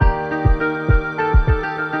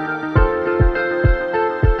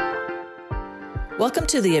Welcome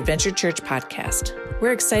to the Adventure Church podcast.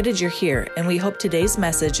 We're excited you're here, and we hope today's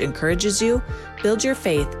message encourages you, builds your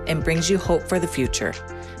faith, and brings you hope for the future.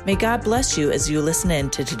 May God bless you as you listen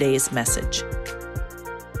in to today's message.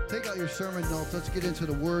 Take out your sermon notes. Let's get into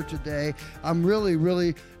the word today. I'm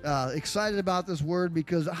really excited about this word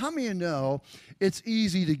because how many of you know it's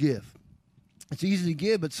easy to give? It's easy to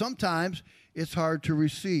give, but sometimes it's hard to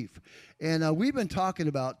receive. And we've been talking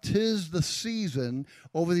about 'tis the season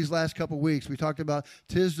over these last couple of weeks. We talked about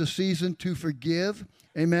 'tis the season to forgive.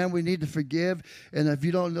 Amen. We need to forgive. And if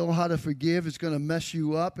you don't know how to forgive, it's going to mess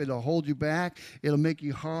you up. It'll hold you back. It'll make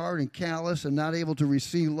you hard and callous and not able to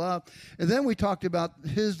receive love. And then we talked about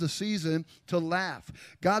 'tis the season to laugh.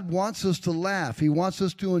 God wants us to laugh. He wants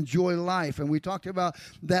us to enjoy life. And we talked about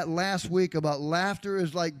that last week about laughter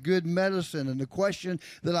is like good medicine. And the question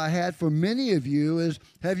that I had for many of you is,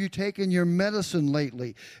 have you taken your medicine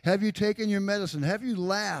lately? Have you taken your medicine? Have you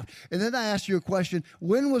laughed? And then I asked you a question,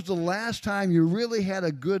 when was the last time you really had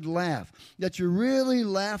a good laugh, that you really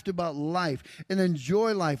laughed about life and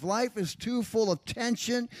enjoy life? Life is too full of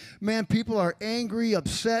tension. Man, people are angry,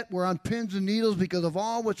 upset. We're on pins and needles because of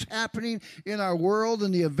all what's happening in our world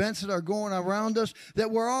and the events that are going around us,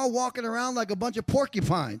 that we're all walking around like a bunch of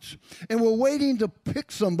porcupines. And we're waiting to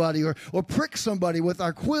pick somebody or prick somebody with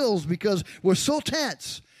our quills because we're so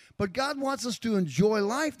tense. But God wants us to enjoy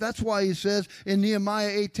life. That's why he says in Nehemiah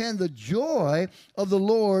 8:10, the joy of the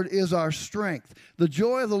Lord is our strength. The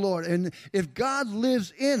joy of the Lord. And if God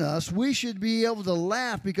lives in us, we should be able to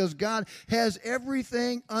laugh because God has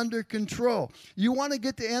everything under control. You want to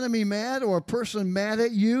get the enemy mad or a person mad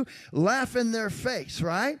at you, laugh in their face,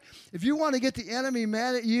 right? If you want to get the enemy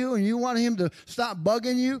mad at you and you want him to stop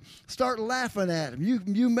bugging you, start laughing at him.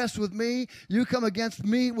 You mess with me, you come against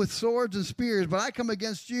me with swords and spears, but I come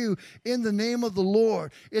against you in the name of the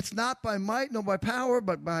Lord. It's not by might nor by power,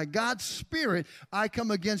 but by God's Spirit I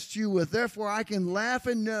come against you with. Therefore, I can laugh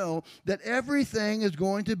and know that everything is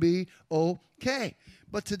going to be okay.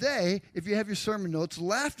 But today, if you have your sermon notes,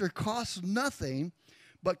 laughter costs nothing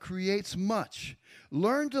but creates much.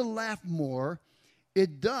 Learn to laugh more.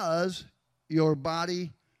 It does your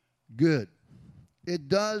body good. It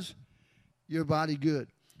does your body good.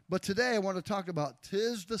 But today I want to talk about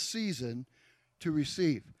 'tis the season to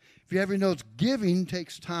receive. If you have your notes, giving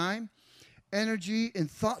takes time, energy, and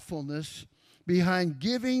thoughtfulness behind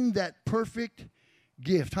giving that perfect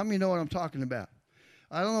gift. How many know what I'm talking about?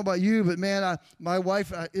 I don't know about you, but man, my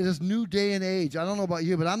wife, it is new day and age. I don't know about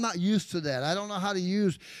you, but I'm not used to that. I don't know how to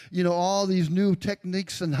use, all these new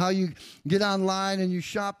techniques and how you get online and you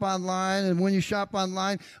shop online. And when you shop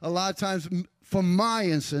online, a lot of times, from my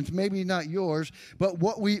instance, maybe not yours, but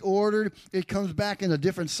what we ordered, it comes back in a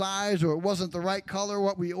different size, or it wasn't the right color,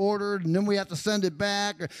 what we ordered, and then we have to send it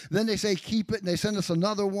back, or then they say keep it, and they send us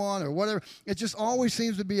another one, or whatever. It just always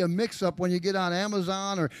seems to be a mix-up when you get on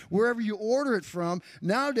Amazon or wherever you order it from.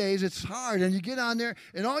 Nowadays, it's hard, and you get on there,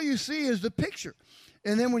 and all you see is the picture.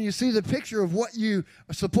 And then when you see the picture of what you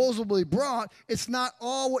supposedly brought, it's not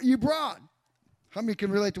all what you brought. How many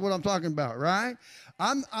can relate to what I'm talking about, right?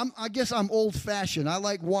 I guess I'm old-fashioned. I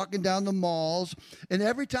like walking down the malls, and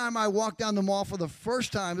every time I walk down the mall for the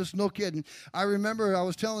first time, this is no kidding, I remember I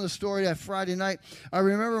was telling a story that Friday night. I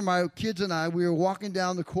remember my kids and I, we were walking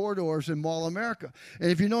down the corridors in Mall America.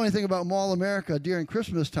 And if you know anything about Mall America during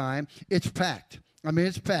Christmas time, it's packed. I mean,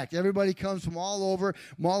 it's packed. Everybody comes from all over.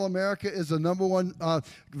 Mall America is the number one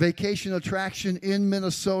vacation attraction in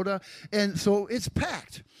Minnesota. And so it's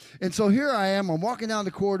packed. And so here I am. I'm walking down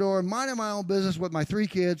the corridor, minding my own business with my 3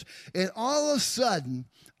 kids. And all of a sudden,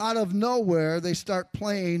 out of nowhere, they start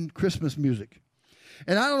playing Christmas music.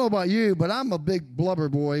 And I don't know about you, but I'm a big blubber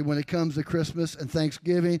boy when it comes to Christmas and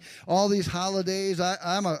Thanksgiving. All these holidays,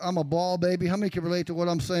 I'm a ball baby. How many can relate to what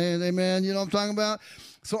I'm saying? Amen. You know what I'm talking about?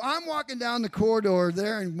 So I'm walking down the corridor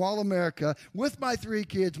there in Mall America with my 3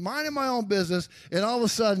 kids, minding my own business, and all of a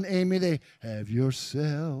sudden, Amy, they have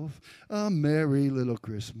yourself a merry little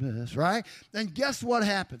Christmas, right? And guess what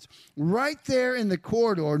happens? Right there in the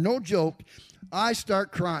corridor, no joke, I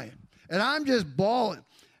start crying. And I'm just bawling.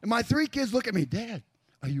 And my 3 kids look at me, Dad,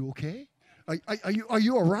 are you okay? Are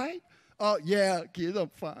you all right? Oh, yeah, kids, I'm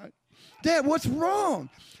fine. Dad, what's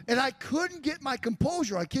wrong? And I couldn't get my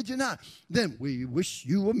composure. I kid you not. Then we wish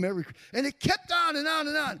you a Merry Christmas. And it kept on and on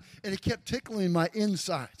and on. And it kept tickling my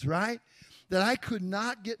insides, right? That I could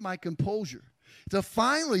not get my composure. So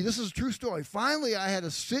finally, this is a true story. Finally, I had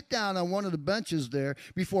to sit down on one of the benches there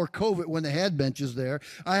before COVID when they had benches there.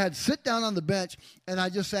 I had to sit down on the bench, and I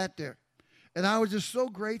just sat there. And I was just so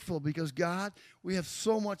grateful because, God, we have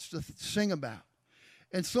so much to sing about.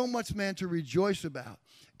 And so much, man, to rejoice about.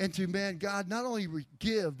 And to, man, God, not only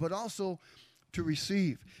give, but also to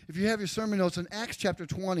receive. If you have your sermon notes in Acts chapter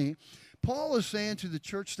 20, Paul is saying to the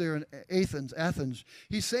church there in Athens,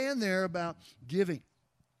 he's saying there about giving.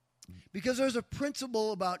 Because there's a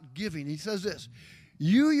principle about giving. He says this,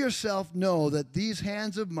 you yourself know that these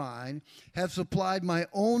hands of mine have supplied my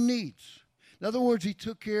own needs. In other words, he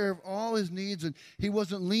took care of all his needs, and he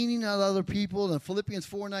wasn't leaning on other people. And Philippians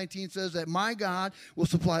 4:19 says that my God will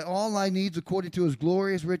supply all my needs according to his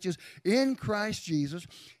glorious riches in Christ Jesus.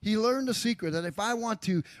 He learned the secret that if I want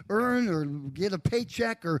to earn or get a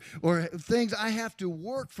paycheck or things, I have to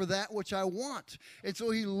work for that which I want. And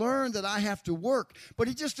so he learned that I have to work. But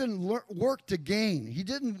he just didn't work to gain. He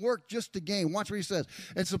didn't work just to gain. Watch what he says.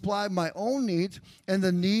 And supply my own needs and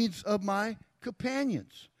the needs of my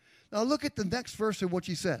companions. Now look at the next verse of what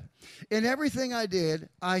she said. In everything I did,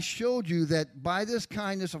 I showed you that by this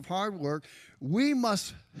kindness of hard work, we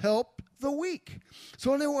must help the weak.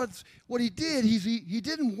 So in other words, what he did, he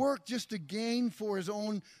didn't work just to gain for his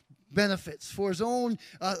own benefits, for his own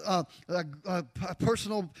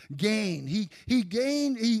personal gain. He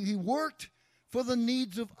worked for the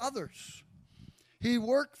needs of others. He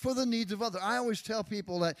worked for the needs of others. I always tell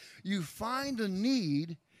people that you find a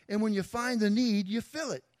need, and when you find the need, you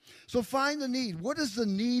fill it. So find the need. What is the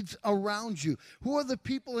needs around you? Who are the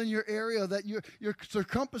people in your area that your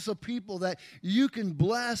circumference of people that you can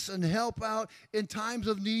bless and help out in times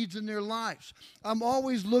of needs in their lives? I'm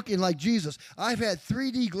always looking like Jesus. I've had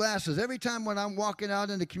 3D glasses. Every time when I'm walking out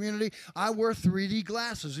in the community, I wear 3D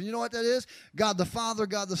glasses. And you know what that is? God the Father,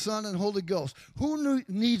 God the Son, and Holy Ghost. Who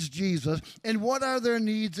needs Jesus, and what are their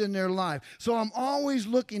needs in their life? So I'm always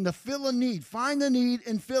looking to fill a need. Find the need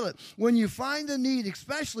and fill it. When you find the need,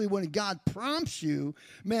 especially when God prompts you,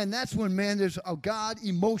 man, that's when, man, there's God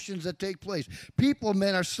emotions that take place. People,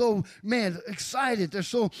 man, are so, man, excited. They're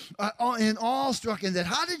so in awe-struck in that.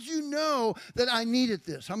 How did you know that I needed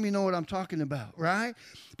this? How many know what I'm talking about, right?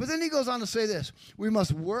 But then he goes on to say this. We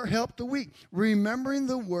must help the weak, remembering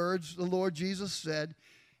the words the Lord Jesus said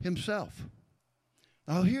himself.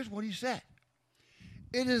 Now, here's what he said.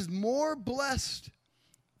 It is more blessed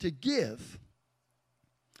to give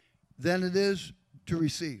than it is to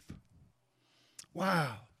receive.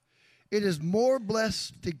 Wow. It is more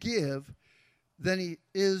blessed to give than he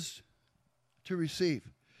is to receive.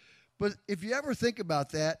 But if you ever think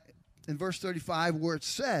about that, in verse 35, where it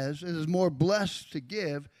says it is more blessed to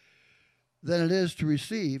give than it is to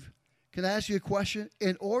receive, can I ask you a question?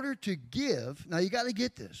 In order to give, now you got to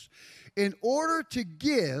get this. In order to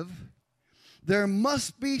give, there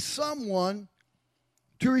must be someone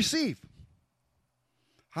to receive.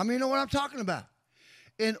 How many know what I'm talking about?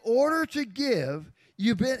 In order to give,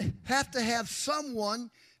 you have to have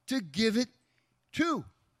someone to give it to.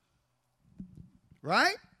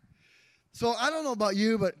 Right? So I don't know about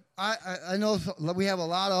you, but I know we have a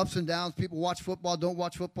lot of ups and downs. People watch football, don't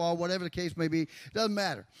watch football, whatever the case may be. It doesn't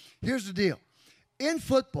matter. Here's the deal. In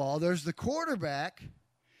football, there's the quarterback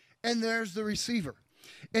and there's the receiver.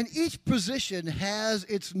 And each position has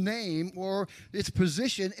its name or its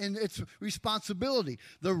position and its responsibility.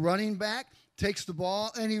 The running back takes the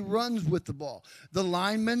ball and he runs with the ball. The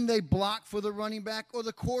linemen, they block for the running back or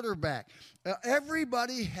the quarterback.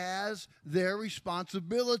 Everybody has their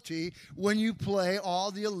responsibility when you play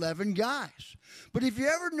all the 11 guys. But if you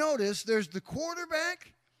ever notice, there's the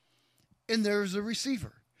quarterback and there's the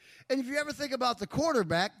receiver. And if you ever think about the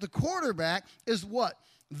quarterback is what?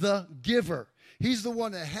 The giver. He's the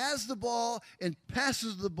one that has the ball and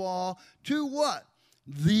passes the ball to what?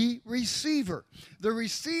 The receiver. The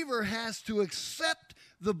receiver has to accept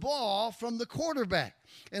the ball from the quarterback.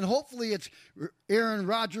 And hopefully it's Aaron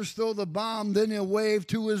Rodgers throw the bomb, then he'll wave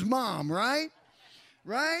to his mom, right?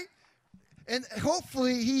 Right? And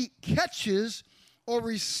hopefully he catches or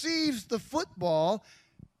receives the football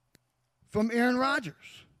from Aaron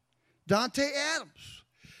Rodgers, Dante Adams.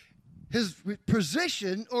 His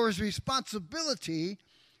position or his responsibility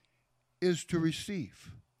is to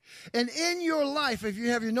receive. And in your life, if you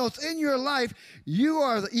have your notes, in your life, you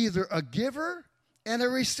are either a giver and a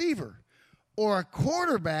receiver or a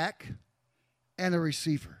quarterback and a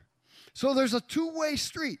receiver. So there's a two-way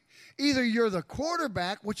street. Either you're the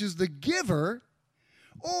quarterback, which is the giver,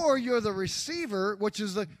 or you're the receiver, which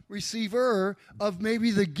is the receiver of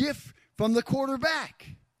maybe the gift from the quarterback.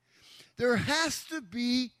 There has to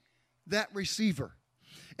be that receiver.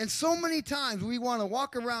 And so many times we want to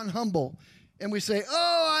walk around humble and we say,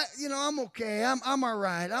 I'm okay. I'm all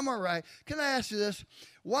right. Can I ask you this?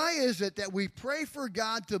 Why is it that we pray for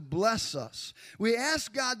God to bless us? We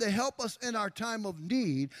ask God to help us in our time of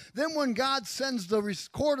need. Then when God sends the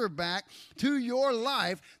quarterback to your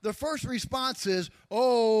life, the first response is,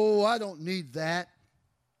 I don't need that.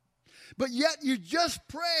 but yet you just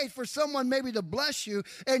prayed for someone maybe to bless you,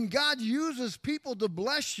 and God uses people to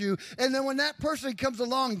bless you, and then when that person comes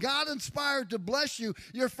along, God inspired to bless you,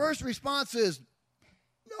 your first response is,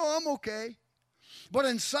 no, I'm okay. But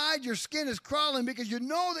inside your skin is crawling because you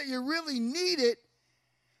know that you really need it,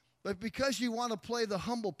 but because you want to play the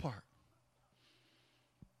humble part.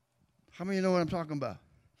 How many of you know what I'm talking about?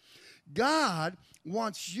 God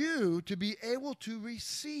wants you to be able to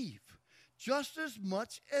receive just as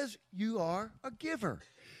much as you are a giver.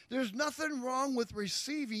 There's nothing wrong with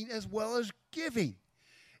receiving as well as giving.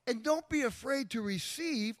 And don't be afraid to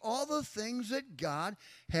receive all the things that God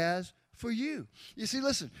has for you. You see,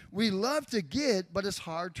 listen, we love to get, but it's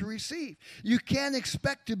hard to receive. You can't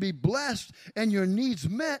expect to be blessed and your needs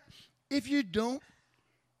met if you don't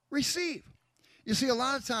receive. You see, a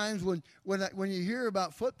lot of times when you hear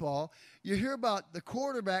about football, you hear about the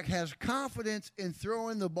quarterback has confidence in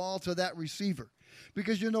throwing the ball to that receiver.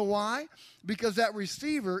 Because you know why? Because that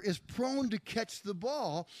receiver is prone to catch the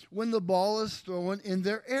ball when the ball is thrown in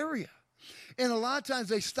their area. And a lot of times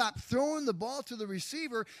they stop throwing the ball to the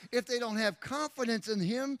receiver if they don't have confidence in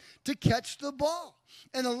him to catch the ball.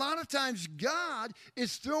 And a lot of times God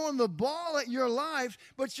is throwing the ball at your life,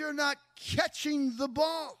 but you're not catching the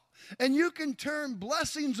ball. And you can turn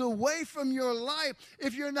blessings away from your life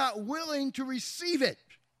if you're not willing to receive it.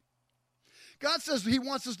 God says he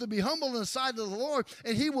wants us to be humble in the sight of the Lord,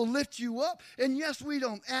 and he will lift you up. And yes, we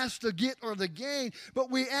don't ask the get or the gain,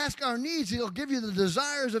 but we ask our needs. He'll give you the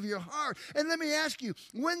desires of your heart. And let me ask you,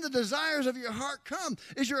 when the desires of your heart come,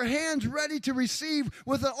 is your hands ready to receive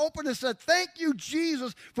with an openness that, thank you,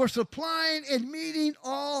 Jesus, for supplying and meeting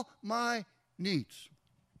all my needs?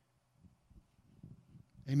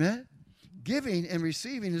 Amen? Giving and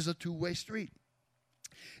receiving is a two-way street.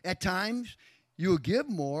 At times, you will give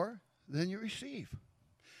more than you receive.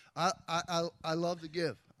 I love to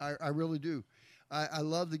give. I really do. I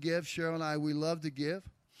love to give. Cheryl and I, we love to give.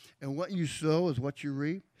 And what you sow is what you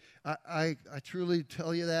reap. I truly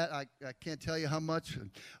tell you that. I can't tell you how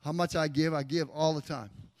much I give. I give all the time.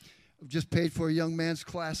 I've just paid for a young man's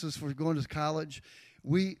classes for going to college.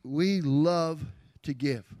 We love to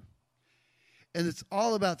give. And it's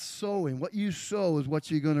all about sowing. What you sow is what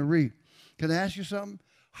you're going to reap. Can I ask you something?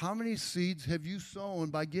 How many seeds have you sown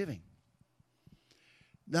by giving?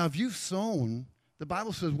 Now, if you've sown, the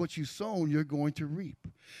Bible says what you've sown, you're going to reap.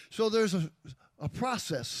 So there's a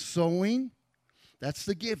process. Sowing, that's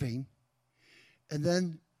the giving, and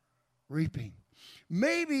then reaping.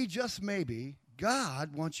 Maybe, just maybe,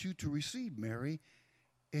 God wants you to receive, Mary,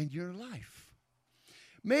 in your life.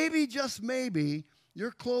 Maybe, just maybe,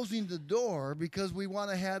 you're closing the door because we want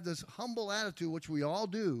to have this humble attitude, which we all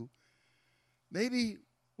do. Maybe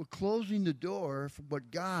we're closing the door for what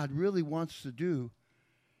God really wants to do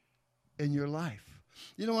in your life.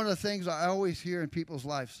 You know, one of the things I always hear in people's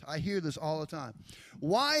lives, I hear this all the time.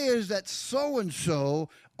 Why is that so-and-so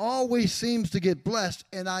always seems to get blessed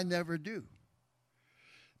and I never do?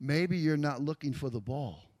 Maybe you're not looking for the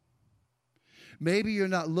ball. Maybe you're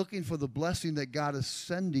not looking for the blessing that God is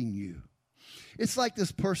sending you. It's like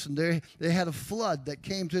this person, they had a flood that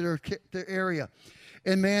came to their area.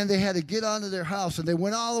 And, man, they had to get onto their house, and they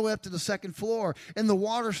went all the way up to the second floor, and the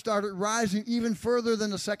water started rising even further than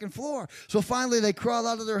the second floor. So finally they crawled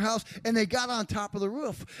out of their house, and they got on top of the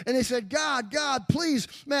roof. And they said, God, please,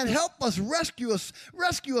 man, help us, rescue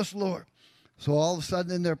us, Lord. So all of a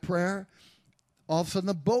sudden in their prayer, all of a sudden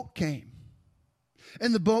the boat came.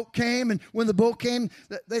 And the boat came, and when the boat came,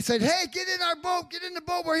 they said, hey, get in our boat, get in the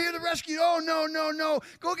boat, we're here to rescue you. Oh, no,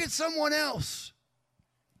 go get someone else.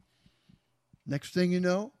 Next thing you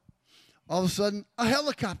know, all of a sudden, a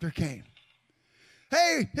helicopter came.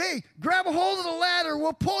 Hey, grab a hold of the ladder.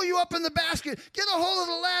 We'll pull you up in the basket. Get a hold of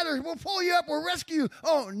the ladder. We'll pull you up. We'll rescue you.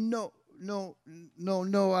 Oh, no.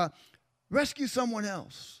 Rescue someone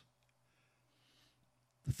else.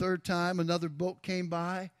 The third time, another boat came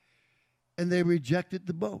by, and they rejected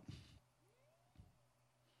the boat.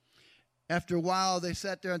 After a while, they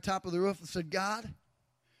sat there on top of the roof and said, God,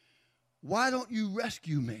 why don't you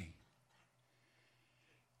rescue me?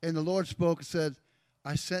 And the Lord spoke and said,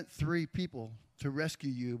 I sent 3 people to rescue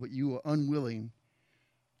you, but you were unwilling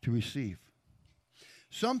to receive.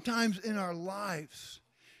 Sometimes in our lives,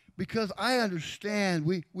 because I understand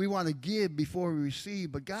we want to give before we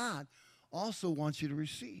receive, but God also wants you to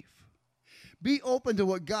receive. Be open to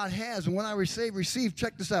what God has. And when I receive,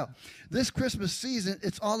 check this out. This Christmas season,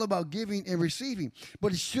 it's all about giving and receiving.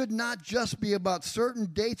 But it should not just be about certain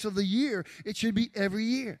dates of the year. It should be every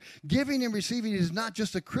year. Giving and receiving is not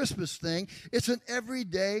just a Christmas thing. It's an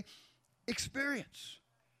everyday experience.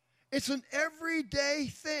 It's an everyday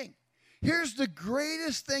thing. Here's the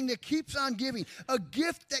greatest thing that keeps on giving, a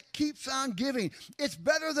gift that keeps on giving. It's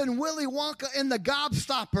better than Willy Wonka and the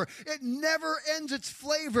Gobstopper. It never ends its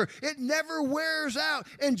flavor. It never wears out.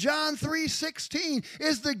 And John 3:16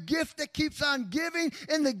 is the gift that keeps on giving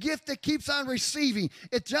and the gift that keeps on receiving.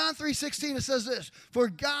 At John 3:16, it says this, for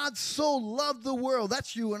God so loved the world,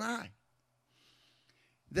 that's you and I,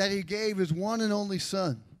 that he gave his one and only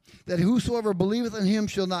Son, that whosoever believeth in him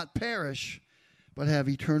shall not perish, but have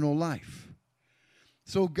eternal life.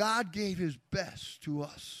 So God gave his best to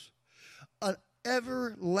us, an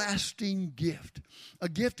everlasting gift, a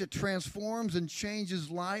gift that transforms and changes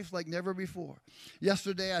life like never before.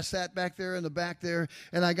 Yesterday, I sat back there in the back there,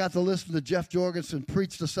 and I got to listen to Jeff Jorgensen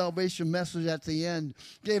preach the salvation message at the end.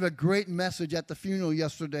 Gave a great message at the funeral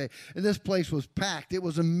yesterday, and this place was packed. It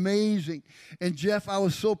was amazing. And Jeff, I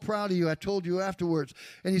was so proud of you. I told you afterwards.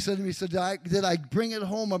 And he said to me, he said, did I bring it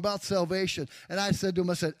home about salvation? And I said to him,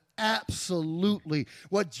 I said, absolutely.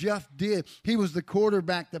 What Jeff did, he was the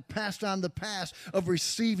quarterback that passed on the pass of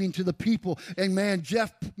receiving to the people. And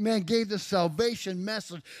Jeff gave the salvation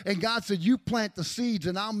message. And God said, you plant the seeds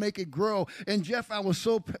and I'll make it grow. And Jeff, I was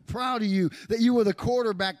so proud of you that you were the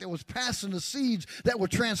quarterback that was passing the seeds that were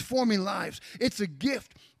transforming lives. It's a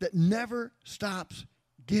gift that never stops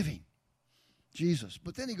giving. Jesus.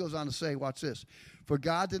 But then he goes on to say, watch this. For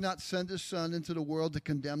God did not send his Son into the world to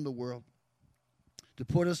condemn the world, to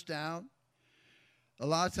put us down. A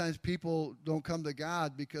lot of times people don't come to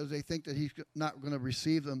God because they think that he's not going to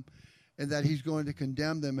receive them and that he's going to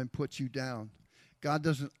condemn them and put you down. God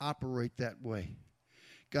doesn't operate that way.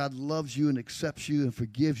 God loves you and accepts you and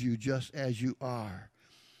forgives you just as you are.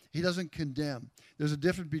 He doesn't condemn. There's a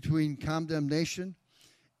difference between condemnation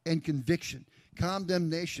and conviction.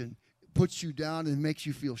 Condemnation puts you down and makes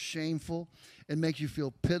you feel shameful and makes you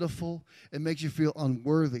feel pitiful and makes you feel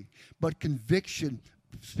unworthy. But conviction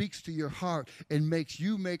speaks to your heart and makes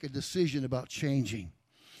you make a decision about changing.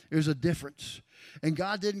 There's a difference. And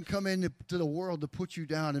God didn't come into the world to put you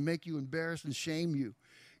down and make you embarrassed and shame you.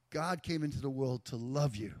 God came into the world to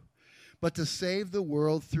love you, but to save the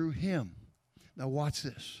world through him. Now watch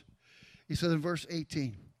this. He said in verse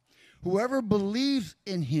 18, whoever believes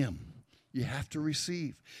in him, you have to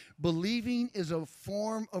receive. Believing is a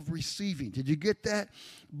form of receiving. Did you get that?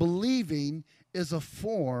 Believing is a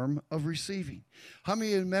form of receiving. How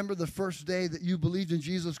many of you remember the first day that you believed in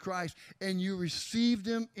Jesus Christ and you received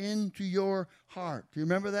him into your heart? Do you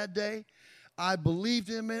remember that day? I believed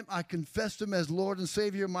in him. I confessed him as Lord and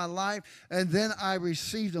Savior of my life, and then I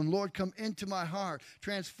received him. Lord, come into my heart.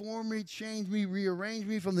 Transform me, change me, rearrange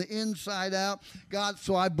me from the inside out. God,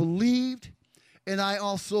 so I believed, and I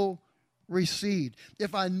also received.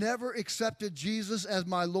 If I never accepted Jesus as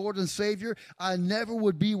my Lord and Savior, I never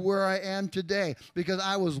would be where I am today, because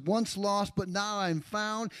I was once lost, but now I'm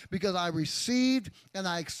found because I received and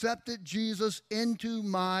I accepted Jesus into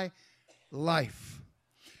my life.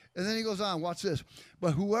 And then he goes on, watch this.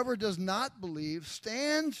 But whoever does not believe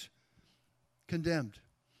stands condemned.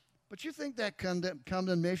 But you think that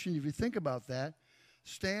condemnation, if you think about that,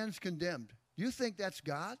 stands condemned. Do you think that's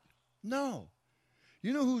God? No.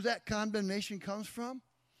 You know who that condemnation comes from?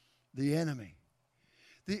 The enemy.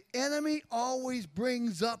 The enemy always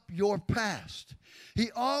brings up your past. He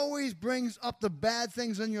always brings up the bad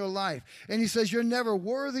things in your life. And he says, you're never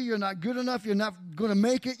worthy, you're not good enough, you're not going to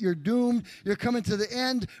make it, you're doomed, you're coming to the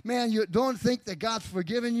end. Man, you don't think that God's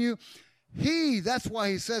forgiven you. That's why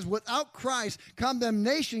he says, without Christ,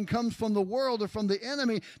 condemnation comes from the world or from the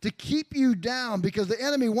enemy to keep you down, because the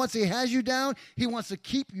enemy, once he has you down, he wants to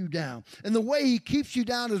keep you down. And the way he keeps you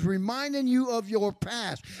down is reminding you of your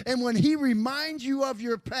past. And when he reminds you of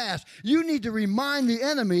your past, you need to remind the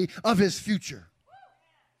enemy of his future.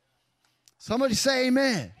 Somebody say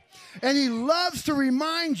amen. And he loves to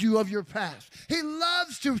remind you of your past. He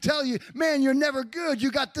loves to tell you, man, you're never good.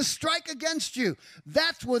 You got this strike against you.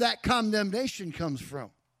 That's where that condemnation comes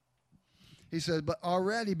from. He says, but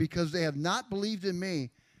already, because they have not believed in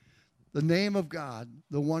me, the name of God,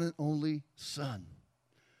 the one and only Son.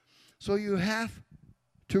 So you have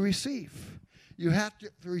to receive. You have to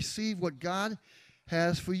receive what God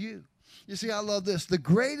has for you. You see, I love this. The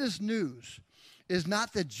greatest news is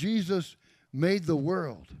not that Jesus made the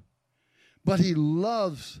world, but he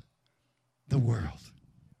loves the world.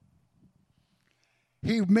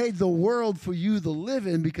 He made the world for you to live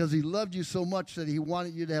in because he loved you so much that he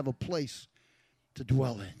wanted you to have a place to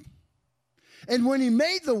dwell in. And when he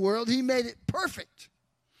made the world, he made it perfect,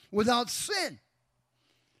 without sin.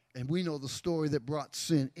 And we know the story that brought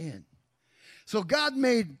sin in. So God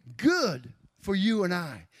made good for you and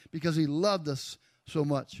I because he loved us so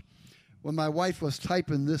much. When my wife was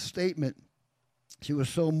typing this statement, She was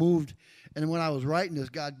so moved. And when I was writing this,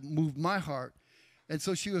 God moved my heart. And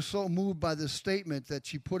so she was so moved by this statement that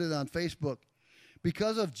she put it on Facebook.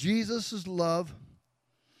 Because of Jesus' love,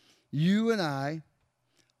 you and I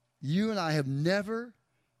have never,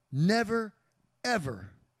 ever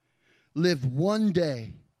lived one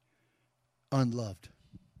day unloved.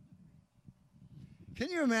 Can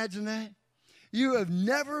you imagine that? You have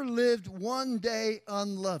never lived one day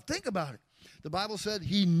unloved. Think about it. The Bible said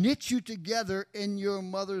he knit you together in your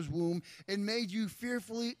mother's womb and made you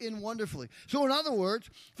fearfully and wonderfully. So in other words,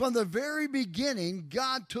 from the very beginning,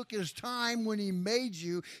 God took his time when he made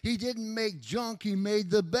you. He didn't make junk. He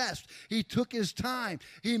made the best. He took his time.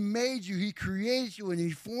 He made you. He created you, and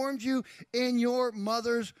he formed you in your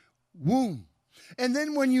mother's womb. And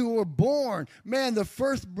then when you were born, man, the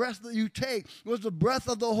first breath that you take was the breath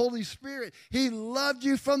of the Holy Spirit. He loved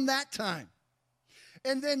you from that time.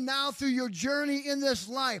 And then now through your journey in this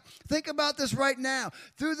life, think about this right now.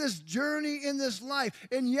 Through this journey in this life,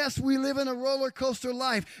 and yes, we live in a roller coaster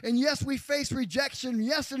life, and yes, we face rejection,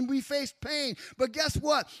 yes, and we face pain. But guess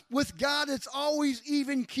what? With God, it's always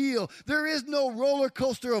even keel. There is no roller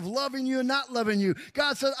coaster of loving you and not loving you.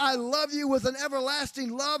 God said, I love you with an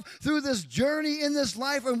everlasting love through this journey in this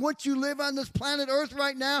life and what you live on this planet Earth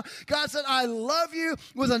right now. God said, I love you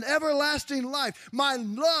with an everlasting life. My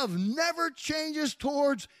love never changes towards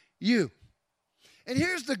you. And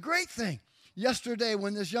here's the great thing. Yesterday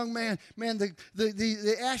when this young man,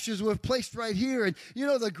 the ashes were placed right here. And you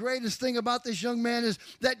know the greatest thing about this young man is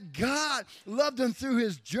that God loved him through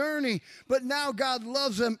his journey, but now God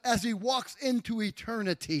loves him as he walks into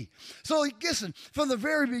eternity. So listen, from the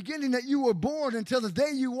very beginning that you were born until the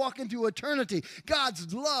day you walk into eternity,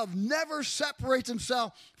 God's love never separates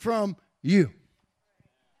himself from you.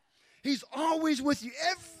 He's always with you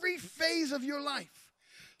every phase of your life.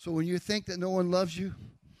 So when you think that no one loves you,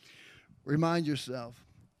 remind yourself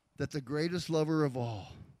that the greatest lover of all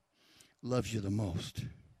loves you the most.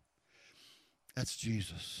 That's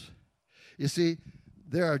Jesus. You see,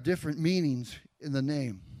 there are different meanings in the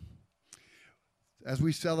name. As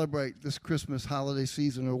we celebrate this Christmas holiday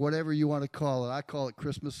season, or whatever you want to call it, I call it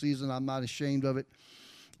Christmas season. I'm not ashamed of it.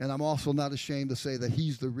 And I'm also not ashamed to say that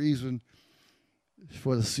he's the reason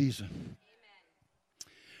for the season. Amen.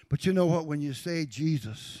 But you know what? When you say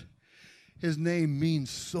Jesus, his name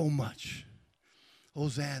means so much.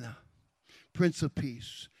 Hosanna, Prince of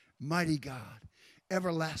Peace, Mighty God,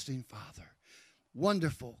 Everlasting Father,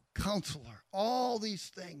 Wonderful Counselor, all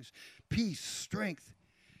these things, peace, strength.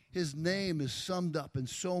 His name is summed up in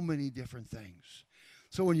so many different things.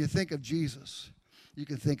 So when you think of Jesus, you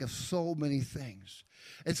can think of so many things.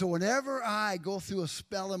 And so whenever I go through a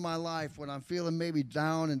spell in my life, when I'm feeling maybe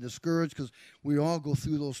down and discouraged, because we all go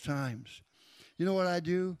through those times, you know what I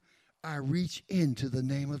do? I reach into the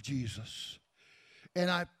name of Jesus, and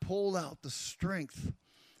I pull out the strength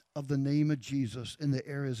of the name of Jesus in the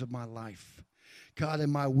areas of my life. God,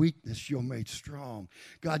 in my weakness, you're made strong.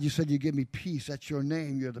 God, you said you give me peace. That's your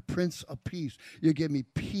name. You're the Prince of Peace. You give me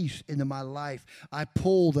peace into my life. I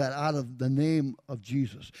pull that out of the name of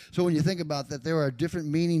Jesus. So when you think about that, there are different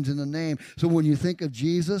meanings in the name. So when you think of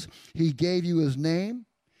Jesus, he gave you his name.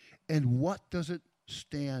 And what does it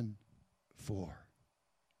stand for?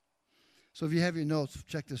 So if you have your notes,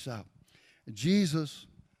 check this out. Jesus,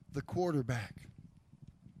 the quarterback.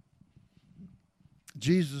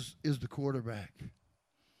 Jesus is the quarterback.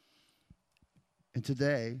 And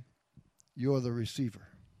today, you're the receiver.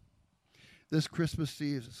 This Christmas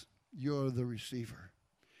season, you're the receiver.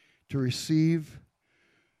 To receive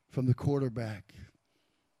from the quarterback.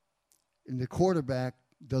 And the quarterback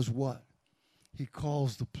does what? He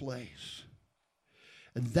calls the plays.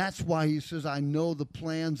 And that's why he says, I know the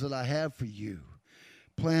plans that I have for you.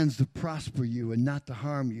 Plans to prosper you and not to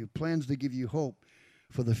harm you. Plans to give you hope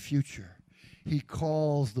for the future. He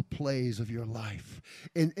calls the plays of your life.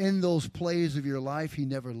 And in those plays of your life, he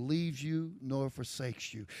never leaves you nor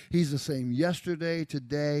forsakes you. He's the same yesterday,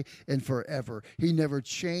 today, and forever. He never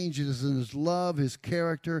changes in his love, his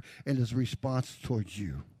character, and his response towards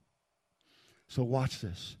you. So watch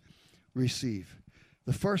this. Receive.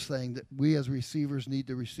 The first thing that we as receivers need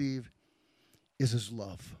to receive is his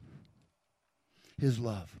love. His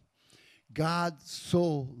love. God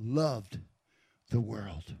so loved the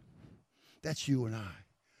world. That's you and I.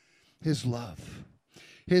 His love.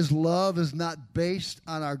 His love is not based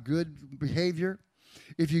on our good behavior.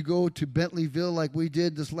 If you go to Bentleyville like we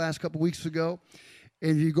did this last couple weeks ago,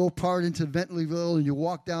 and you go part into Bentleyville and you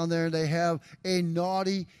walk down there and they have a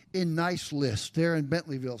naughty and nice list there in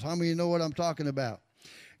Bentleyville. So how many of you know what I'm talking about?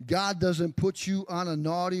 God doesn't put you on a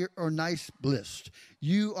naughty or nice list.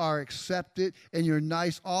 You are accepted, and you're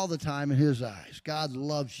nice all the time in his eyes. God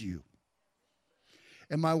loves you.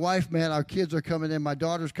 And my wife, man, our kids are coming in. My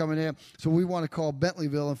daughter's coming in. So we want to call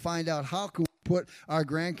Bentleyville and find out how can we put our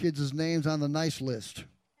grandkids' names on the nice list.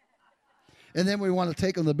 And then we want to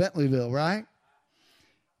take them to Bentleyville, right?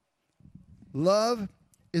 Love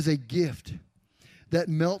is a gift that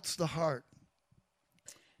melts the heart,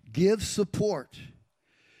 gives support,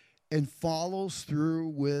 and follows through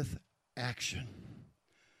with action.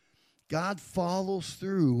 God follows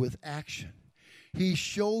through with action. He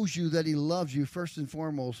shows you that he loves you first and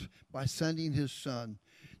foremost by sending his son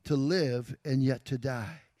to live and yet to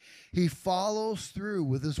die. He follows through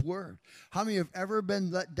with his word. How many have ever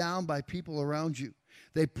been let down by people around you?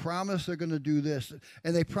 They promise they're going to do this,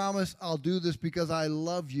 and they promise, I'll do this because I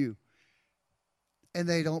love you. And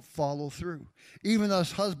they don't follow through. Even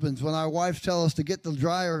us husbands, when our wives tell us to get the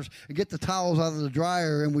dryers and get the towels out of the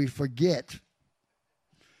dryer and we forget,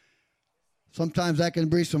 sometimes that can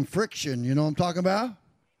bring some friction, you know what I'm talking about?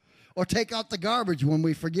 Or take out the garbage when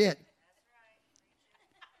we forget.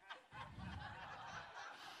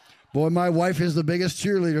 Boy, my wife is the biggest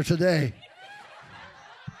cheerleader today.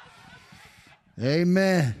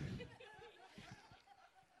 Amen.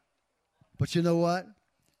 But you know what?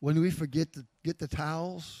 When we forget to get the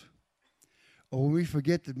towels, or when we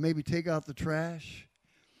forget to maybe take out the trash,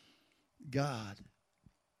 God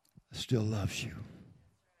still loves you.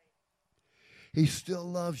 He still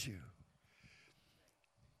loves you.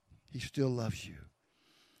 He still loves you.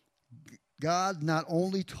 God not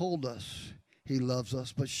only told us he loves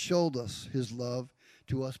us, but showed us his love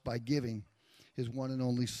to us by giving his one and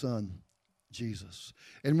only Son, Jesus.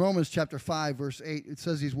 In Romans chapter 5, verse 8, it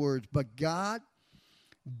says these words, but God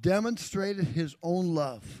demonstrated his own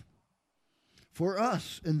love for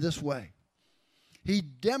us in this way. He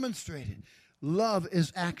demonstrated. Love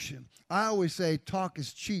is action. I always say talk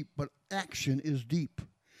is cheap, but action is deep.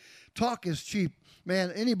 Talk is cheap.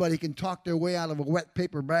 Man, anybody can talk their way out of a wet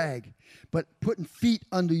paper bag, but putting feet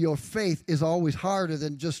under your faith is always harder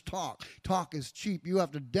than just talk. Talk is cheap. You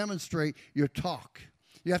have to demonstrate your talk.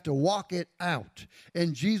 You have to walk it out.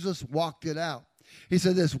 And Jesus walked it out. He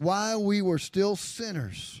said this, while we were still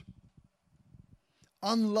sinners,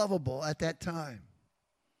 unlovable at that time,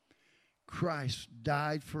 Christ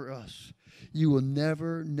died for us. You will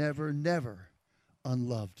never, never, never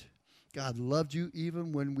unloved. God loved you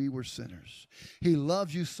even when we were sinners. He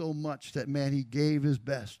loves you so much that, man, he gave his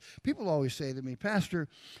best. People always say to me, Pastor,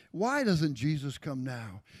 why doesn't Jesus come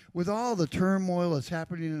now? With all the turmoil that's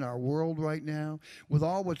happening in our world right now, with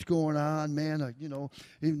all what's going on, man,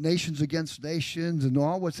 nations against nations and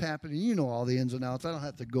all what's happening, you know all the ins and outs. I don't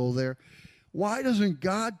have to go there. Why doesn't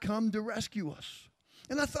God come to rescue us?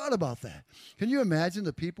 And I thought about that. Can you imagine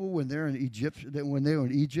the people when they were in Egypt,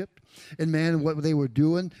 and man, what they were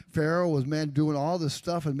doing? Pharaoh was, man, doing all this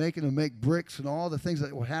stuff and making them make bricks and all the things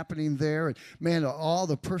that were happening there, and man, all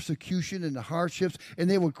the persecution and the hardships, and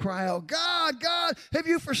they would cry out, God, God, have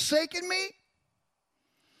you forsaken me?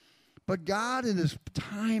 But God in his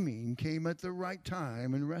timing came at the right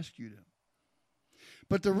time and rescued him.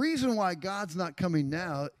 But the reason why God's not coming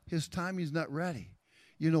now, his timing's not ready.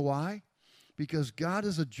 You know why? Because God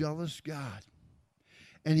is a jealous God,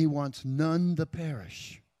 and he wants none to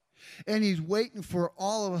perish. And he's waiting for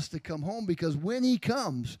all of us to come home, because when he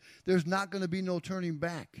comes, there's not going to be no turning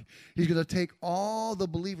back. He's going to take all the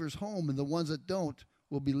believers home, and the ones that don't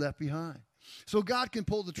will be left behind. So God can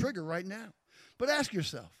pull the trigger right now. But ask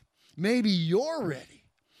yourself, maybe you're ready.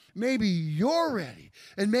 Maybe you're ready,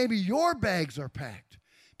 and maybe your bags are packed.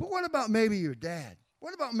 But what about maybe your dad?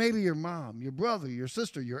 What about maybe your mom, your brother, your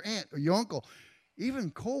sister, your aunt, or your uncle, even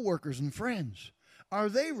co-workers and friends? Are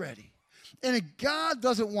they ready? And if God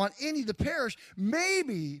doesn't want any to perish,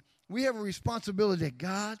 maybe we have a responsibility that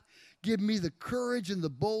God, give me the courage and the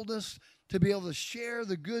boldness to be able to share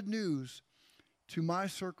the good news to my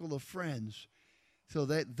circle of friends so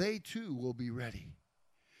that they too will be ready.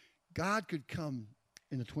 God could come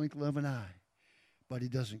in the twinkle of an eye, but he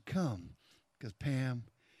doesn't come because, Pam,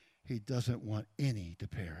 he doesn't want any to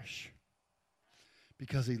perish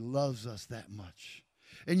because he loves us that much.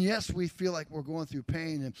 And yes, we feel like we're going through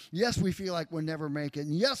pain. And yes, we feel like we'll never make it.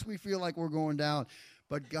 And yes, we feel like we're going down.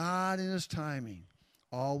 But God in his timing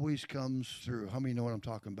always comes through. How many know what I'm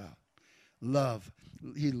talking about? Love.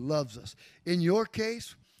 He loves us. In your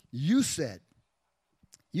case, you said,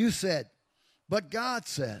 but God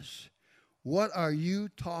says, what are you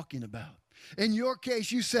talking about? In your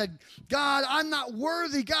case, you said, God, I'm not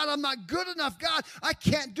worthy. God, I'm not good enough. God, I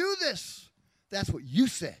can't do this. That's what you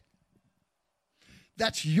said.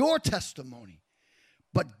 That's your testimony.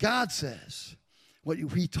 But God says, what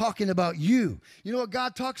He's talking about you. You know what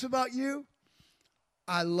God talks about you?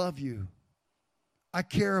 I love you. I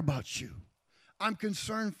care about you. I'm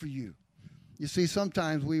concerned for you. You see,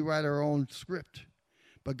 sometimes we write our own script,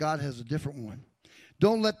 but God has a different one.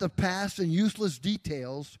 Don't let the past and useless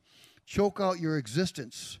details choke out your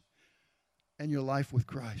existence and your life with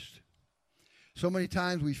Christ. So many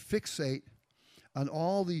times we fixate on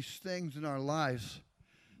all these things in our lives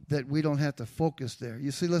that we don't have to focus there.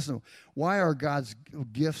 You see, listen, why are God's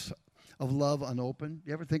gifts of love unopened?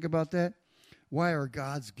 You ever think about that? Why are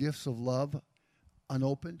God's gifts of love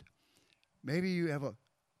unopened? Maybe you have a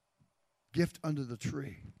gift under the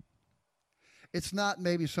tree. It's not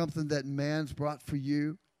maybe something that man's brought for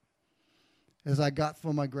you. As I got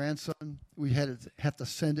for my grandson, we have to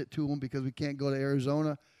send it to him because we can't go to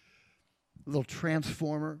Arizona. A little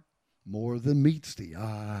transformer, more than meets the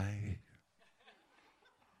eye.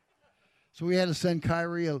 So we had to send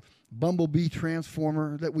Kyrie a Bumblebee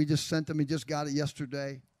transformer that we just sent him. He just got it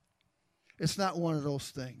yesterday. It's not one of those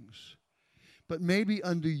things. But maybe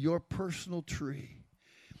under your personal tree,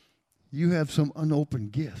 you have some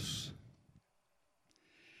unopened gifts.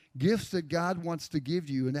 Gifts that God wants to give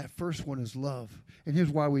you, and that first one is love. And here's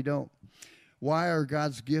why we don't. Why are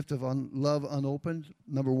God's gift of love unopened?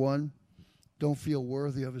 Number one, don't feel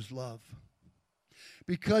worthy of His love.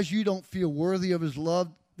 Because you don't feel worthy of His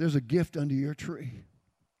love, there's a gift under your tree.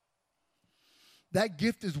 That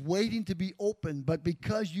gift is waiting to be opened, but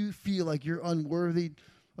because you feel like you're unworthy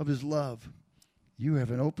of His love, you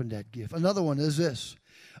haven't opened that gift. Another one is this: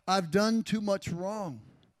 I've done too much wrong.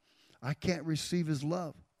 I can't receive His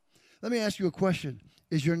love. Let me ask you a question.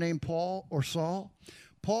 Is your name Paul or Saul?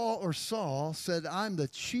 Paul or Saul said, I'm the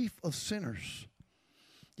chief of sinners,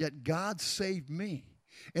 yet God saved me.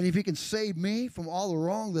 And if He can save me from all the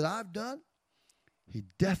wrong that I've done, He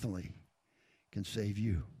definitely can save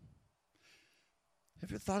you.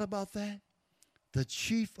 Have you thought about that? The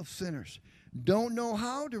chief of sinners don't know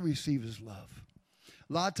how to receive His love.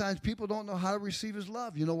 A lot of times people don't know how to receive His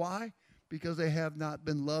love. You know why? Because they have not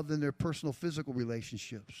been loved in their personal physical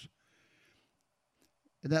relationships.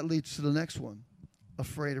 And that leads to the next one,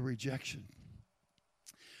 afraid of rejection.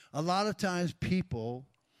 A lot of times people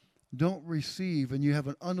don't receive, and you have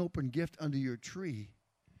an unopened gift under your tree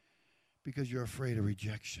because you're afraid of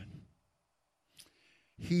rejection.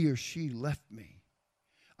 He or she left me.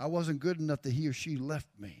 I wasn't good enough that he or she left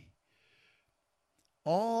me.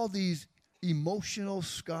 All these emotional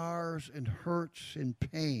scars and hurts and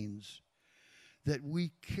pains that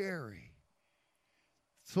we carry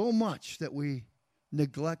so much that we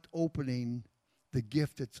neglect opening the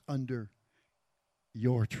gift that's under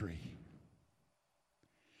your tree.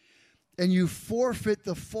 And you forfeit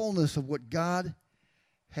the fullness of what God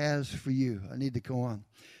has for you. I need to go on.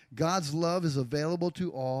 God's love is available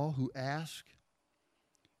to all who ask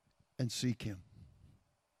and seek Him.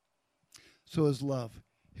 So is love.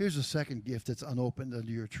 Here's the second gift that's unopened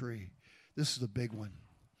under your tree. This is the big one.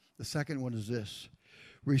 The second one is this: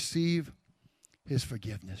 receive His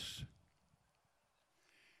forgiveness.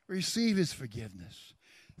 Receive His forgiveness.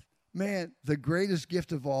 Man, the greatest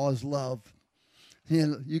gift of all is love.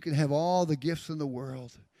 And you can have all the gifts in the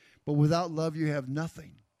world, but without love you have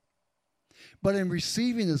nothing. But in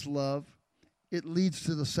receiving His love, it leads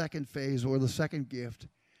to the second phase, or the second gift: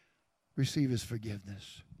 receive His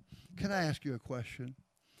forgiveness. Can I ask you a question?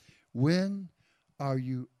 When are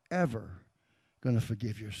you ever going to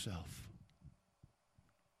forgive yourself?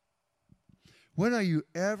 When are you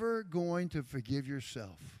ever going to forgive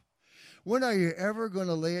yourself? When are you ever going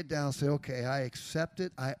to lay it down and say, okay, I accept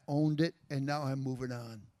it, I owned it, and now I'm moving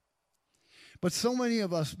on? But so many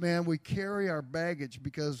of us, man, we carry our baggage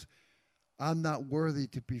because I'm not worthy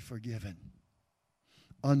to be forgiven.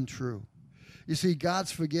 Untrue. You see,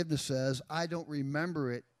 God's forgiveness says, I don't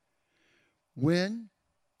remember it. When?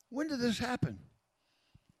 When did this happen?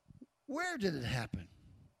 Where did it happen?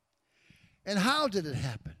 And how did it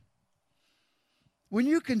happen? When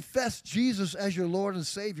you confess Jesus as your Lord and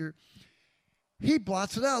Savior, He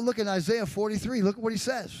blots it out. Look at Isaiah 43. Look at what He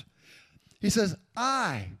says. He says,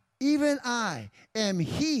 I, even I, am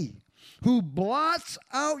He who blots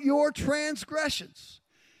out your transgressions.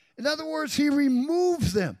 In other words, He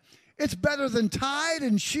removes them. It's better than Tide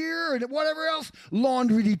and Sheer and whatever else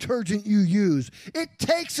laundry detergent you use. It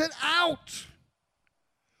takes it out.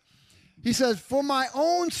 He says, for my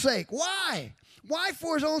own sake. Why? Why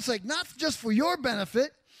for His own sake? Not just for your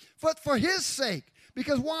benefit, but for His sake.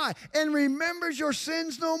 Because why? And remembers your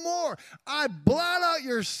sins no more. I blot out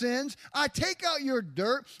your sins. I take out your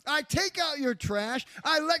dirt. I take out your trash.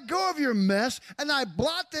 I let go of your mess, and I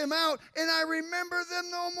blot them out, and I remember them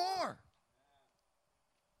no more.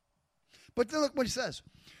 But then look what he says.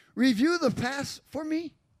 Review the past for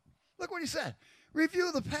me. Look what he said.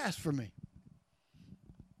 Review the past for me.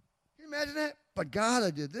 Can you imagine that? But God, I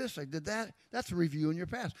did this, I did that. That's a review in your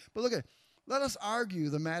past. But look at it. Let us argue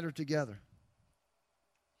the matter together.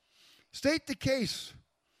 State the case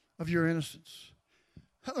of your innocence.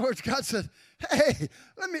 In other words, God said, hey,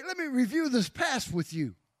 let me review this past with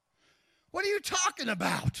you. What are you talking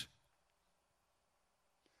about?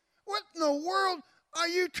 What in the world are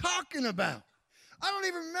you talking about? I don't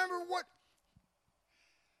even remember what.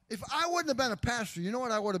 If I wouldn't have been a pastor, you know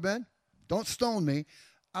what I would have been? Don't stone me.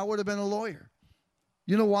 I would have been a lawyer.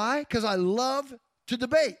 You know why? Because I love to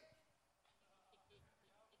debate.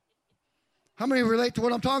 How many relate to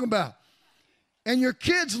what I'm talking about? And your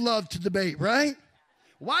kids love to debate, right?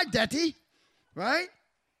 Why, Daddy? Right?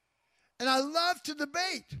 And I love to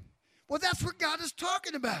debate. Well, that's what God is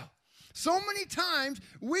talking about. So many times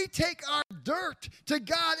we take our dirt to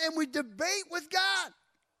God and we debate with God.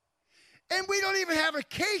 And we don't even have a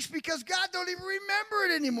case because God don't even remember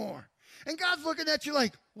it anymore. And God's looking at you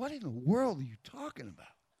like, what in the world are you talking about?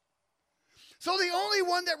 So the only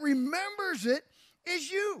one that remembers it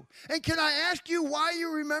is you. And can I ask you why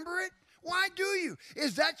you remember it? Why do you?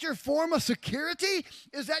 Is that your form of security?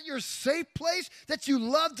 Is that your safe place that you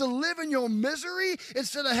love to live in your misery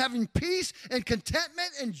instead of having peace and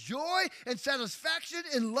contentment and joy and satisfaction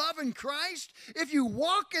and love in Christ? If you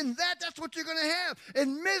walk in that, that's what you're going to have.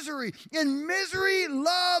 In misery. And misery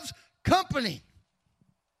loves company.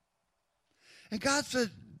 And God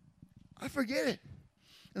said, I forget it.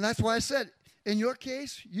 And that's why I said, in your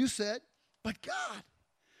case, you said, but God.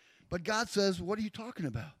 But God says, what are you talking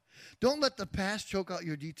about? Don't let the past choke out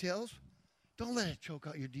your details. Don't let it choke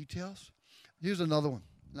out your details. Here's another one.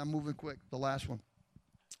 And I'm moving quick. The last one.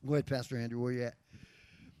 Go ahead, Pastor Andrew. Where you at?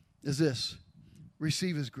 Is this.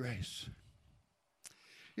 Receive his grace.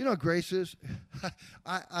 You know what grace is?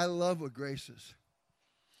 I love what grace is.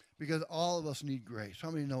 Because all of us need grace.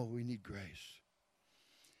 How many know we need grace?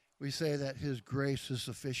 We say that his grace is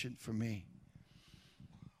sufficient for me.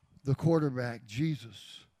 The quarterback,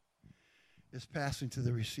 Jesus, is passing to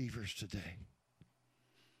the receivers today.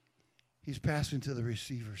 He's passing to the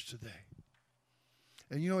receivers today.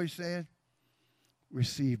 And you know what he's saying?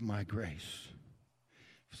 Receive my grace.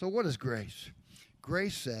 So what is grace?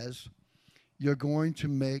 Grace says you're going to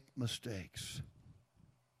make mistakes.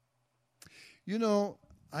 You know,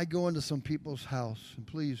 I go into some people's house, and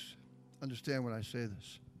please understand when I say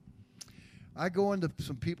this. I go into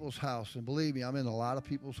some people's house, and believe me, I'm in a lot of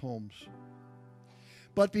people's homes.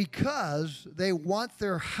 But because they want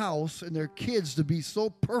their house and their kids to be so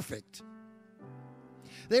perfect,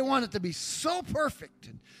 they want it to be so perfect,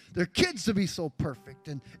 and their kids to be so perfect,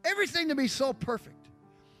 and everything to be so perfect,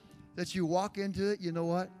 that you walk into it, you know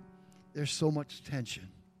what? There's so much tension.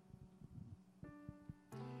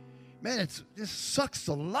 Man, it just sucks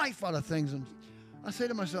the life out of things. And I say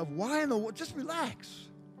to myself, why in the world? Just relax.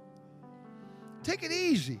 Take it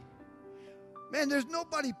easy. Man, there's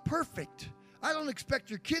nobody perfect. I don't expect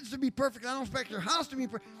your kids to be perfect. I don't expect your house to be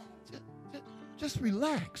perfect. Just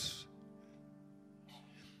relax.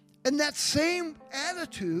 And that same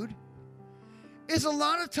attitude is a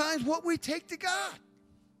lot of times what we take to God.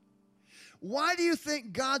 Why do you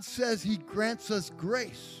think God says he grants us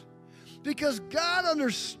grace? Because God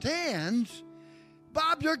understands,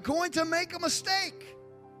 Bob, you're going to make a mistake.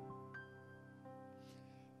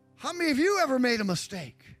 How many of you ever made a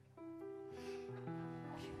mistake?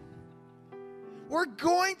 We're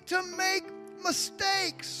going to make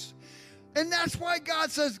mistakes. And that's why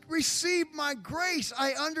God says, receive my grace.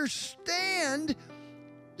 I understand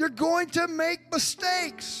you're going to make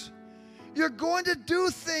mistakes. You're going to do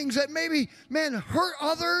things that maybe, man, hurt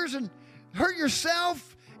others and hurt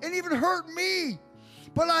yourself and even hurt me.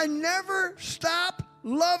 But I never stop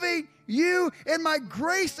loving you, and my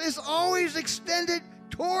grace is always extended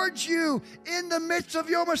towards you in the midst of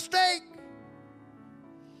your mistake.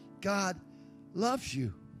 God loves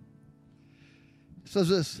you. It says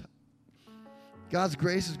this, God's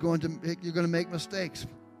grace is going to make, you're going to make mistakes,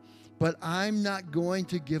 but I'm not going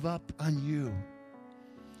to give up on you.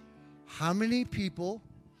 How many people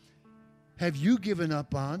have you given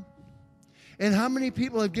up on? And how many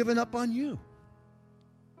people have given up on you?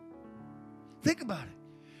 Think about it.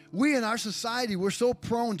 We in our society, we're so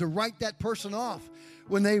prone to write that person off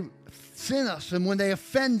when they sin us and when they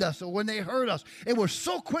offend us or when they hurt us. And we're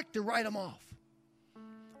so quick to write them off.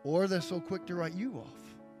 Or they're so quick to write you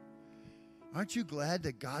off. Aren't you glad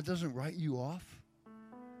that God doesn't write you off?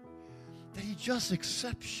 That he just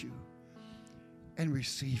accepts you and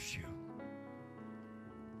receives you.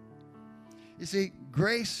 You see,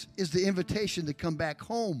 grace is the invitation to come back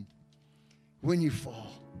home. when you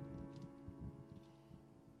fall.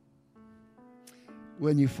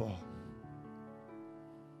 When you fall.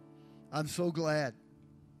 I'm so glad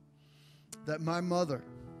that my mother,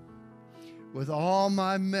 with all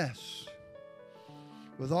my mess,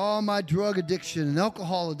 with all my drug addiction and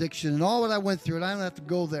alcohol addiction and all what I went through, and I don't have to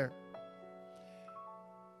go there.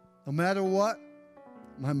 No matter what,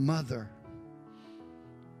 my mother,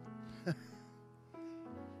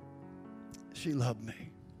 she loved me.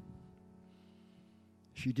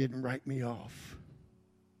 She didn't write me off.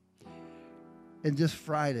 And just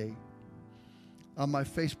Friday, on my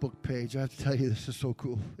Facebook page, I have to tell you, this is so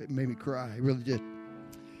cool. It made me cry. It really did.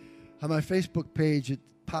 On my Facebook page, it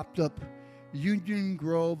popped up, Union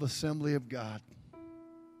Grove Assembly of God.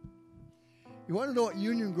 You want to know what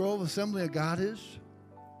Union Grove Assembly of God is?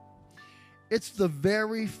 It's the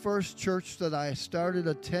very first church that I started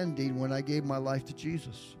attending when I gave my life to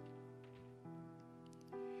Jesus.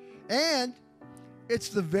 And it's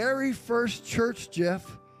the very first church,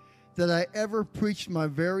 Jeff, that I ever preached my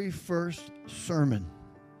very first sermon.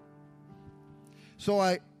 So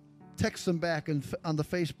I texted them back on the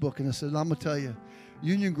Facebook, and I said, I'm going to tell you,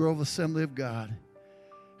 Union Grove Assembly of God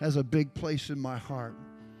has a big place in my heart.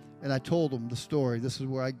 And I told them the story. This is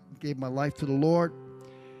where I gave my life to the Lord.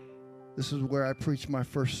 This is where I preached my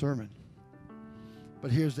first sermon.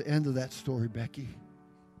 But here's the end of that story, Becky.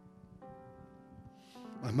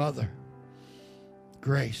 My mother,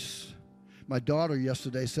 Grace. My daughter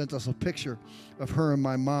yesterday sent us a picture of her and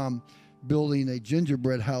my mom building a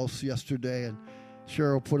gingerbread house yesterday, and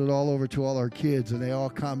Cheryl put it all over to all our kids, and they all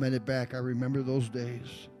commented back, I remember those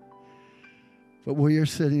days. But where you're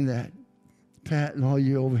sitting at, Pat and all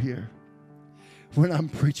you over here, when I'm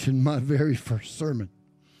preaching my very first sermon,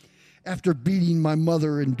 after beating my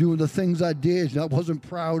mother and doing the things I did and I wasn't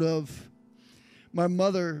proud of, my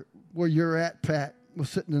mother, where you're at, Pat, was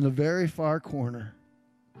sitting in a very far corner.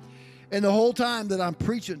 And the whole time that I'm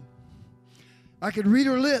preaching, I could read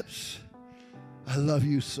her lips. I love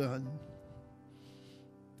you, son.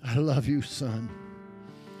 I love you, son.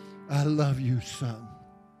 I love you, son.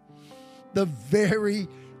 The very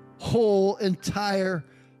whole entire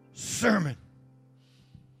sermon.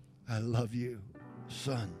 I love you,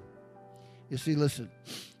 son. You see, listen,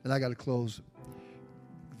 and I got to close.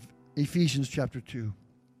 Ephesians chapter 2.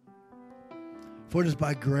 For it is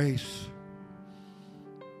by grace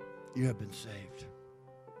you have been saved.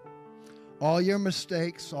 All your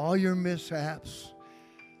mistakes, all your mishaps,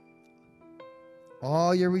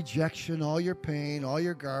 all your rejection, all your pain, all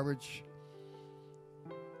your garbage.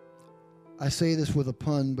 I say this with a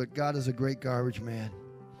pun, but God is a great garbage man.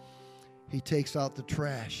 He takes out the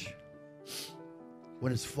trash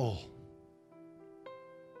when it's full.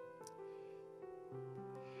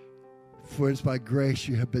 For it's by grace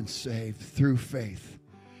you have been saved through faith.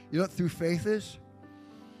 You know what through faith is?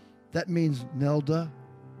 That means Nelda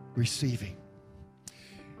receiving.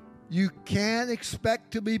 You can't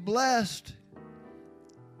expect to be blessed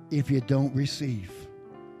if you don't receive.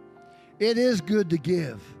 It is good to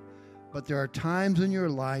give, but there are times in your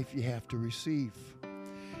life you have to receive.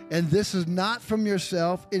 And this is not from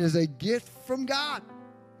yourself. It is a gift from God.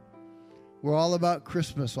 We're all about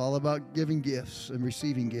Christmas, all about giving gifts and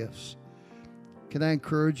receiving gifts. Can I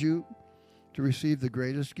encourage you to receive the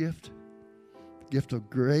greatest gift? The gift of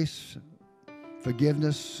grace,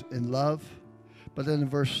 forgiveness, and love. But then in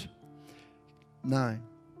verse 9,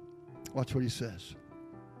 watch what he says.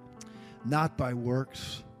 Not by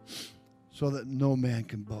works, so that no man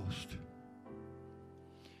can boast.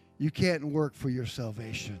 You can't work for your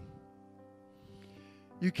salvation.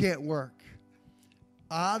 You can't work.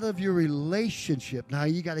 Out of your relationship, now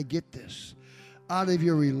you got to get this, out of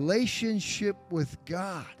your relationship with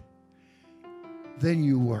God, then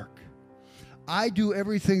you work. I do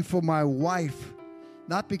everything for my wife,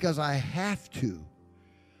 not because I have to,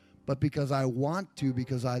 but because I want to,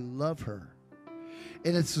 because I love her.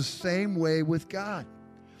 And it's the same way with God.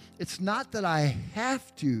 It's not that I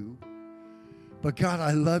have to, but God,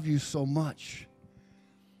 I love you so much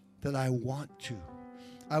that I want to.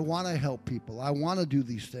 I want to help people. I want to do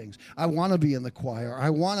these things. I want to be in the choir. I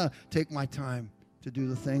want to take my time to do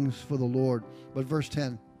the things for the Lord. But verse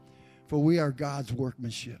 10, for we are God's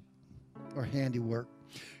workmanship, or handiwork,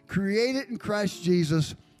 created in Christ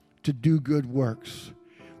Jesus to do good works,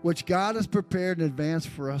 which God has prepared in advance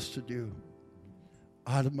for us to do.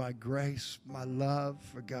 Out of my grace, my love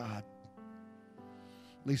for God,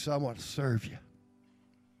 Lisa, I want to serve you.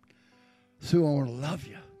 Sue, I want to love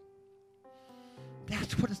you.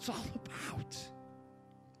 That's what it's all about.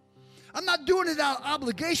 I'm not doing it out of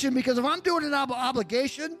obligation, because if I'm doing it out of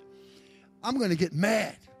obligation, I'm going to get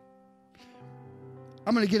mad.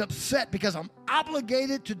 I'm going to get upset because I'm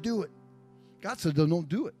obligated to do it. God said, don't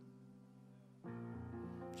do it.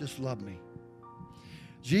 Just love me.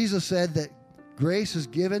 Jesus said that grace is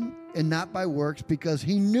given and not by works because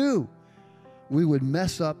he knew we would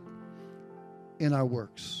mess up in our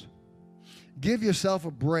works. Give yourself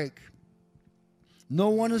a break. No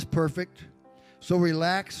one is perfect, so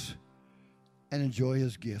relax and enjoy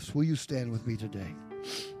his gifts. Will you stand with me today?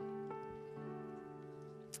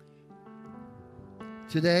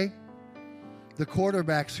 Today, the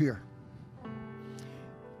quarterback's here.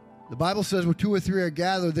 The Bible says where 2 or 3 are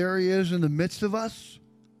gathered, there he is in the midst of us.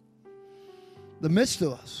 The midst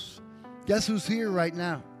of us. Guess who's here right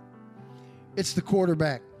now? It's the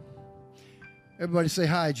quarterback. Everybody say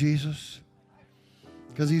hi, Jesus,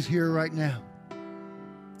 because he's here right now.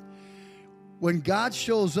 When God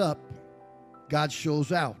shows up, God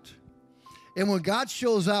shows out. And when God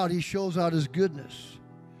shows out, he shows out his goodness.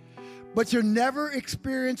 But you'll never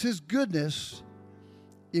experience his goodness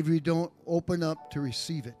if you don't open up to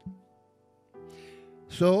receive it.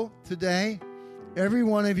 So today, every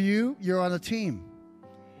one of you, you're on a team.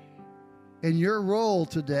 And your role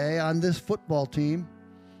today on this football team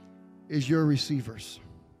is your receivers.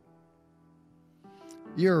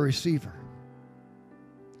 You're a receiver.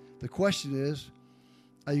 The question is,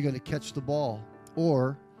 are you going to catch the ball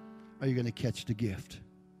or are you going to catch the gift?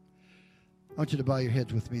 I want you to bow your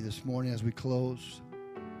heads with me this morning as we close.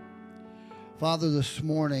 Father, this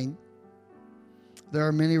morning, there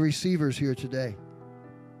are many receivers here today.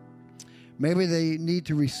 Maybe they need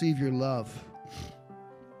to receive your love.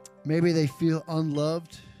 Maybe they feel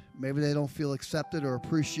unloved. Maybe they don't feel accepted or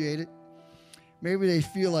appreciated. Maybe they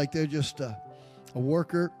feel like they're just a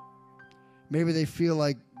worker. Maybe they feel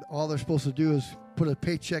like all they're supposed to do is put a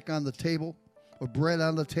paycheck on the table or bread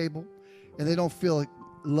on the table, and they don't feel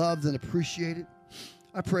loved and appreciated.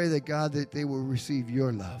 I pray that, God, that they will receive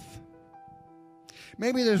your love.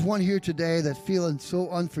 Maybe there's one here today that's feeling so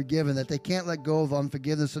unforgiven that they can't let go of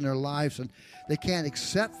unforgiveness in their lives, and they can't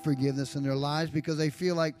accept forgiveness in their lives because they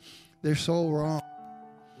feel like they're so wrong.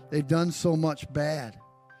 They've done so much bad.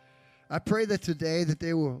 I pray that today that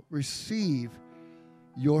they will receive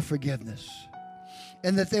your forgiveness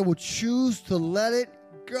and that they will choose to let it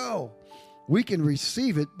go. We can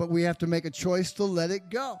receive it, but we have to make a choice to let it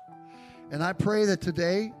go. And I pray that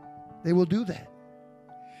today they will do that.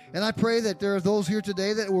 And I pray that there are those here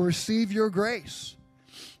today that will receive your grace,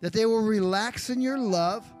 that they will relax in your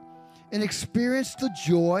love and experience the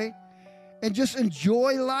joy and just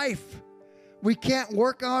enjoy life. We can't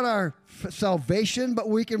work out our salvation, but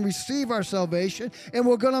we can receive our salvation, and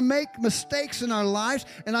we're going to make mistakes in our lives.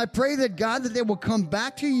 And I pray that, God, that they will come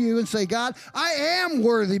back to you and say, God, I am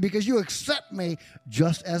worthy because you accept me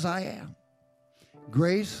just as I am.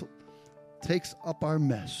 Grace takes up our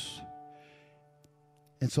mess.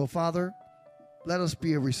 And so, Father, let us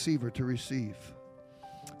be a receiver to receive.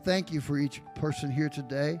 Thank you for each person here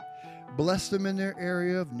today. Bless them in their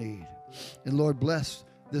area of need. And Lord, bless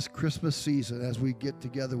this Christmas season as we get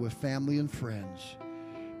together with family and friends.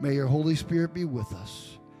 May your Holy Spirit be with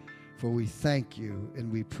us, for we thank you and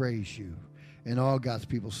we praise you. And all God's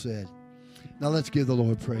people said. Now let's give the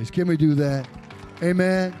Lord praise. Can we do that?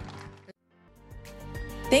 Amen.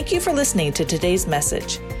 Thank you for listening to today's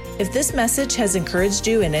message. If this message has encouraged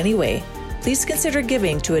you in any way, please consider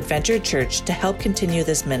giving to Adventure Church to help continue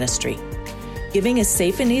this ministry. Giving is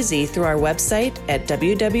safe and easy through our website at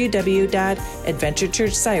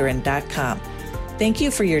www.adventurechurchsiren.com. Thank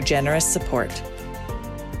you for your generous support.